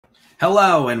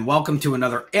Hello and welcome to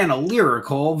another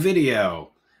analytical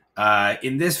video.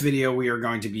 In this video, we are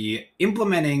going to be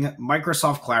implementing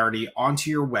Microsoft Clarity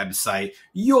onto your website,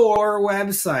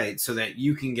 so that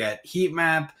you can get heat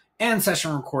map and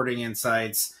session recording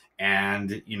insights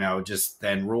and, just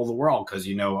then rule the world because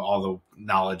you know all the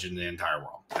knowledge in the entire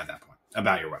world at that point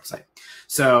about your website.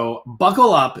 So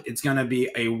buckle up. It's going to be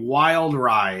a wild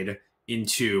ride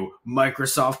into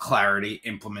Microsoft Clarity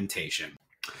implementation.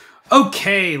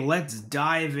 Okay, let's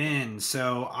dive in.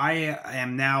 So I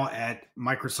am now at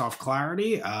Microsoft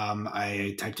Clarity.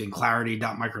 I typed in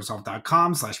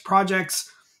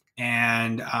clarity.microsoft.com/projects,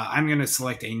 and I'm going to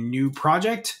select a new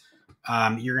project.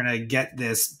 You're going to get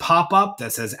this pop-up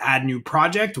that says add new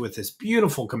project with this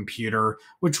beautiful computer,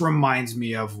 which reminds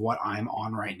me of what I'm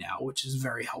on right now, which is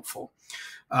very helpful.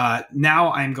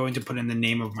 Now I'm going to put in the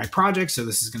name of my project. So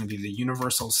this is going to be the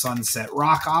Universal Sunset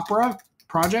Rock Opera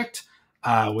project.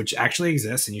 Which actually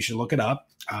exists, and you should look it up.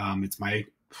 It's my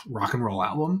rock and roll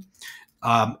album.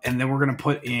 And then we're going to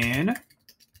put in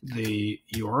the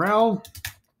URL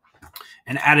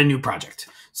and add a new project.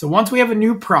 So once we have a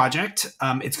new project,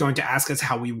 it's going to ask us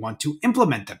how we want to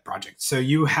implement that project. So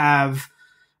you have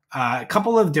a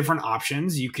couple of different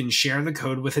options. You can share the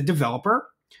code with a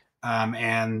developer.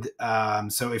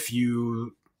 So if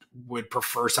you would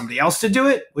prefer somebody else to do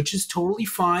it, which is totally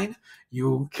fine,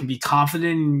 you can be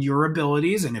confident in your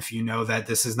abilities. And if you know that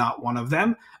this is not one of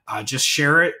them, just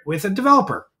share it with a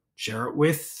developer. Share it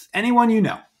with anyone you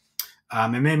know.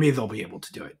 And maybe they'll be able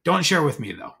to do it. Don't share with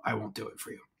me, though. I won't do it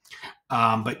for you.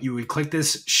 But you would click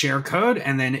this share code,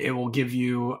 and then it will give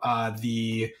you a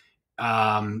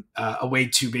way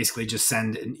to basically just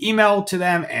send an email to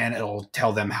them, and it'll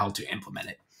tell them how to implement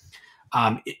it.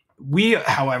 We,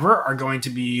 however, are going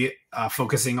to be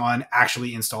focusing on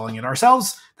actually installing it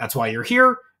ourselves. That's why you're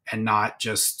here and not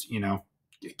just,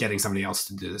 getting somebody else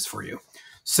to do this for you.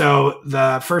 So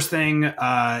the first thing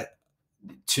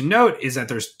to note is that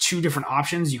there's two different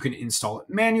options. You can install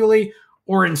it manually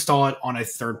or install it on a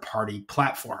third-party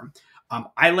platform.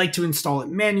 I like to install it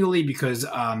manually because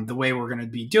the way we're going to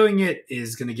be doing it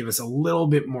is going to give us a little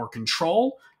bit more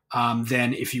control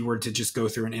than if you were to just go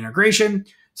through an integration.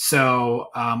 So,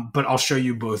 but I'll show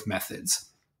you both methods.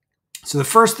 So the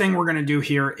first thing we're going to do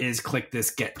here is click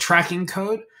this get tracking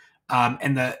code.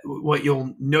 And what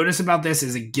you'll notice about this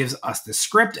is it gives us the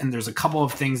script, and there's a couple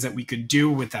of things that we could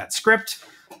do with that script.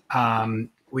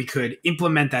 We could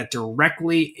implement that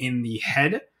directly in the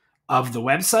head of the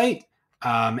website.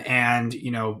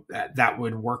 That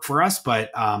would work for us,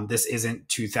 but this isn't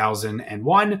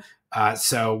 2001.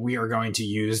 So we are going to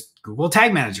use Google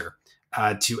Tag Manager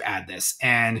to add this.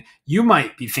 And you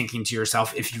might be thinking to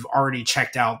yourself, if you've already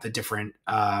checked out the different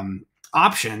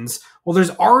options, well, there's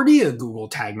already a Google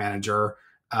Tag Manager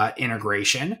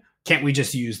integration. Can't we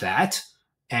just use that?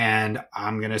 And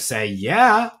I'm going to say,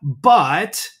 yeah,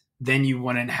 but then you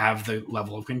wouldn't have the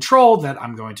level of control that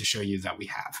I'm going to show you that we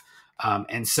have.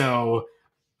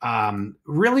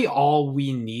 Really all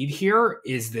we need here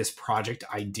is this project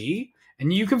ID.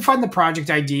 And you can find the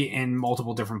project ID in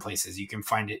multiple different places. You can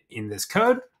find it in this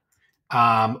code,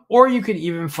 or you could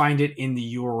even find it in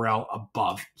the URL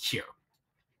above here.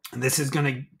 And this is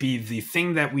going to be the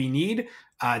thing that we need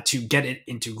to get it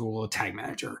into Google Tag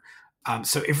Manager.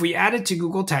 So if we add it to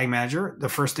Google Tag Manager, the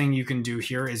first thing you can do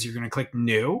here is you're going to click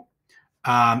New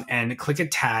and click a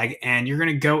tag. And you're going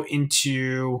to go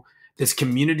into this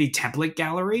community template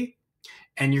gallery,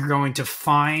 and you're going to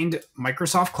find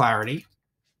Microsoft Clarity.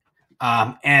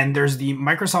 And there's the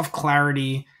Microsoft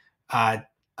Clarity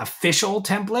official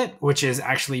template, which is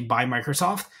actually by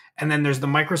Microsoft. And then there's the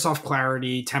Microsoft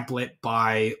Clarity template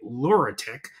by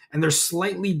Luritic. And they're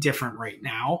slightly different right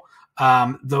now.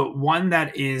 The one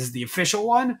that is the official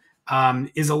one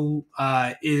is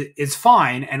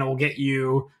fine, and it will get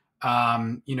you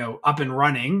up and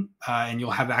running, and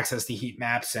you'll have access to heat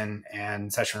maps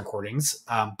and session recordings.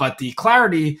 But the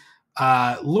Clarity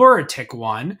Luritic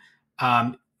one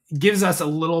gives us a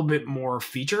little bit more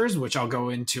features, which I'll go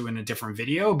into in a different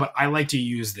video, but I like to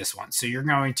use this one. So you're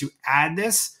going to add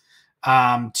this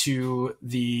to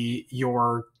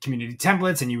your community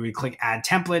templates, and you would click add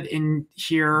template in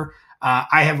here.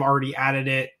 I have already added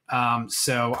it.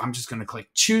 So I'm just going to click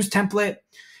choose template,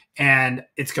 and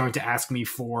it's going to ask me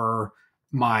for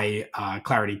my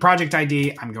Clarity project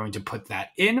ID. I'm going to put that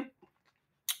in.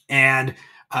 And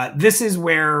this is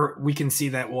where we can see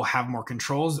that we'll have more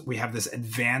controls. We have this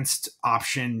advanced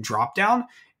option dropdown,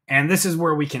 and this is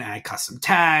where we can add custom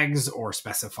tags or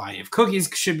specify if cookies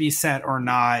should be set or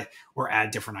not, or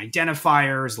add different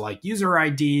identifiers like user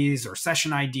IDs or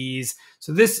session IDs.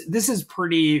 So this is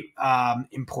pretty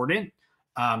important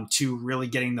to really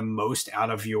getting the most out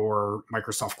of your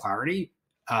Microsoft Clarity.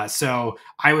 So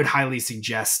I would highly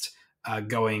suggest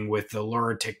going with the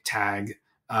Luritic tag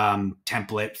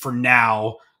template for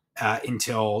now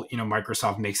until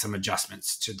Microsoft makes some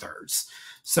adjustments to theirs.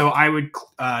 So I would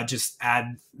just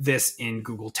add this in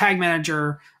Google Tag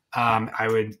Manager. I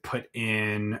would put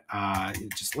in,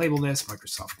 just label this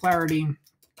Microsoft Clarity.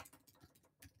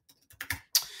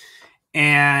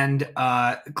 And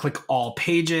click all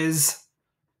pages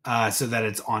so that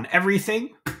it's on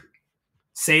everything.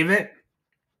 Save it.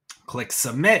 Click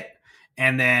submit.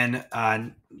 And then,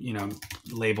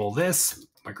 label this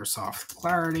Microsoft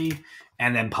Clarity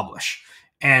and then publish.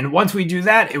 And once we do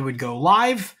that, it would go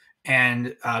live.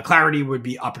 And Clarity would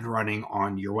be up and running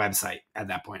on your website at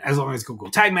that point, as long as Google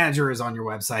Tag Manager is on your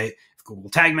website. If Google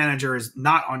Tag Manager is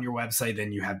not on your website,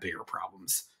 then you have bigger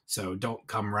problems. So don't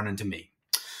come running to me.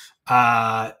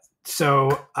 For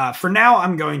now,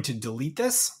 I'm going to delete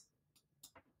this.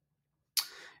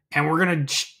 And we're going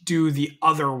to do the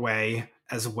other way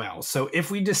as well. So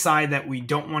if we decide that we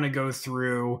don't want to go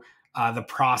through the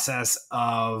process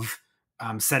of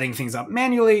setting things up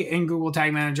manually in Google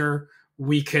Tag Manager,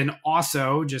 we can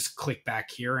also just click back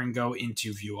here and go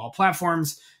into View All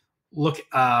Platforms.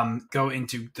 Go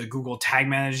into the Google Tag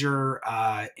Manager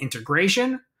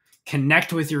integration,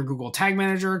 connect with your Google Tag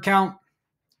Manager account,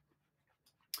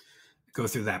 go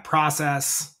through that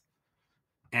process,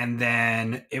 and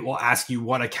then it will ask you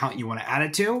what account you want to add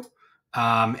it to.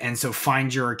 And so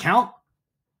find your account,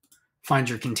 find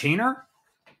your container,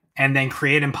 and then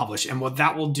create and publish. And what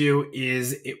that will do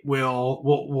is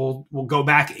we'll go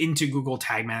back into Google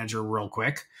Tag Manager real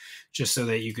quick, just so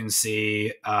that you can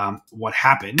see what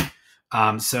happened.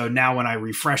 So now when I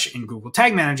refresh in Google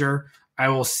Tag Manager, I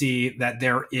will see that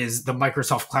there is the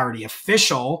Microsoft Clarity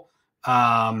official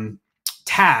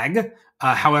tag.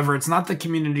 However, it's not the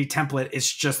community template.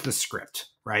 It's just the script,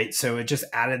 right? So it just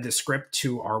added the script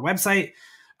to our website,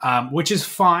 which is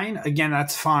fine. Again,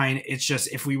 that's fine. It's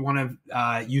just if we want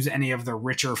to use any of the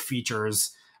richer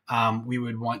features, we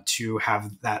would want to have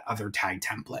that other tag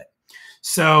template.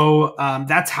 So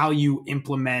that's how you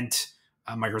implement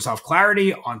Microsoft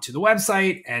Clarity onto the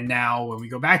website. And now when we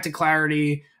go back to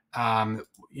Clarity,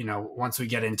 once we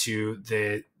get into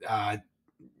the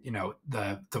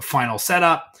final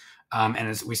setup, and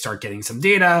as we start getting some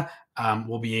data,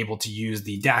 we'll be able to use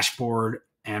the dashboard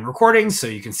and recordings. So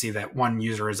you can see that one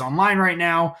user is online right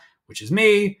now, which is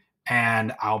me,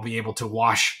 and I'll be able to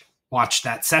watch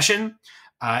that session,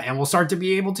 and we'll start to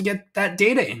be able to get that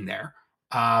data in there.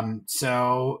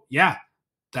 So yeah,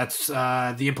 that's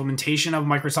the implementation of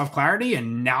Microsoft Clarity,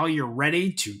 and now you're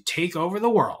ready to take over the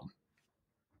world.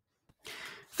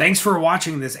 Thanks for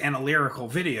watching this analytical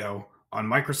video on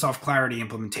Microsoft Clarity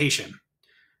implementation.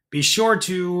 Be sure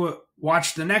to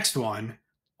watch the next one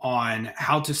on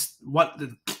what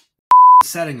the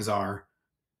settings are,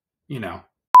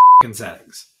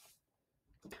 settings.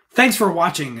 Thanks for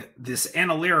watching this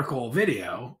analytical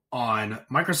video on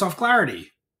Microsoft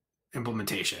Clarity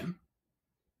implementation.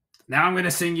 Now I'm going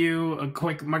to sing you a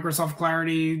quick Microsoft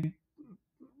Clarity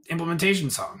implementation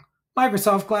song.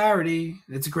 Microsoft Clarity,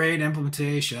 it's a great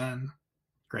implementation.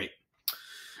 Great.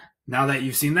 Now that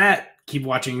you've seen that, keep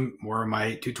watching more of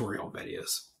my tutorial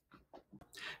videos.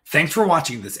 Thanks for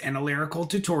watching this analytical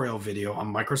tutorial video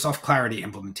on Microsoft Clarity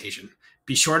implementation.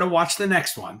 Be sure to watch the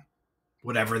next one,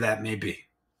 whatever that may be.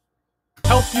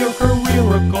 Help your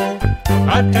careerical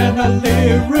at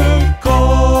analytical.